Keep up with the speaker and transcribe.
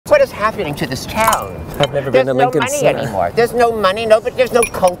what is happening to this town? I've never been to Lincoln There's no money anymore. There's no money, there's no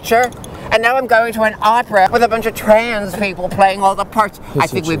culture. And now I'm going to an opera with a bunch of trans people playing all the parts. I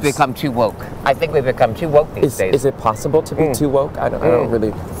think we've become too woke. I think we've become too woke these days. Is it possible to be too woke? I don't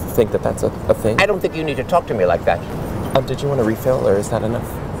really think that that's a thing. I don't think you need to talk to me like that. Did you want a refill, or is that enough?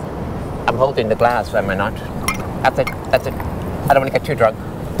 I'm holding the glass, am I not? That's it. That's it. I don't want to get too drunk.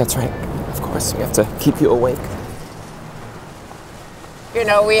 That's right. Of course, we have to keep you awake. You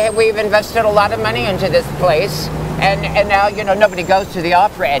know, we've invested a lot of money into this place, and now, you know, nobody goes to the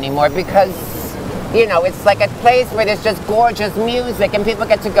opera anymore because, you know, it's like a place where there's just gorgeous music and people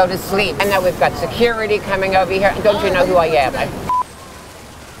get to go to sleep. And now we've got security coming over here. Don't you know who I am?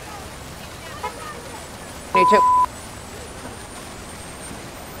 Me too.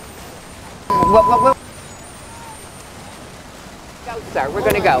 Well, go, sir. We're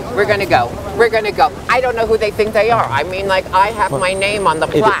gonna go. We're gonna go. We're gonna go. I don't know who they think they are. I mean, like, I have my name on the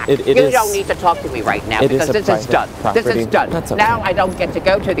plaque. You don't need to talk to me right now because this is done. This is done. That's okay. Now I don't get to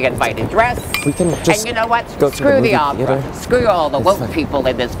go to the invited dress. We can just and you know what? go to Screw the the opera. theater. Screw all the It's woke fine. people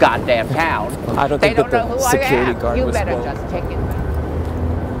in this goddamn town. I don't They think don't know that the who I security am. guard You was better woke. just take it.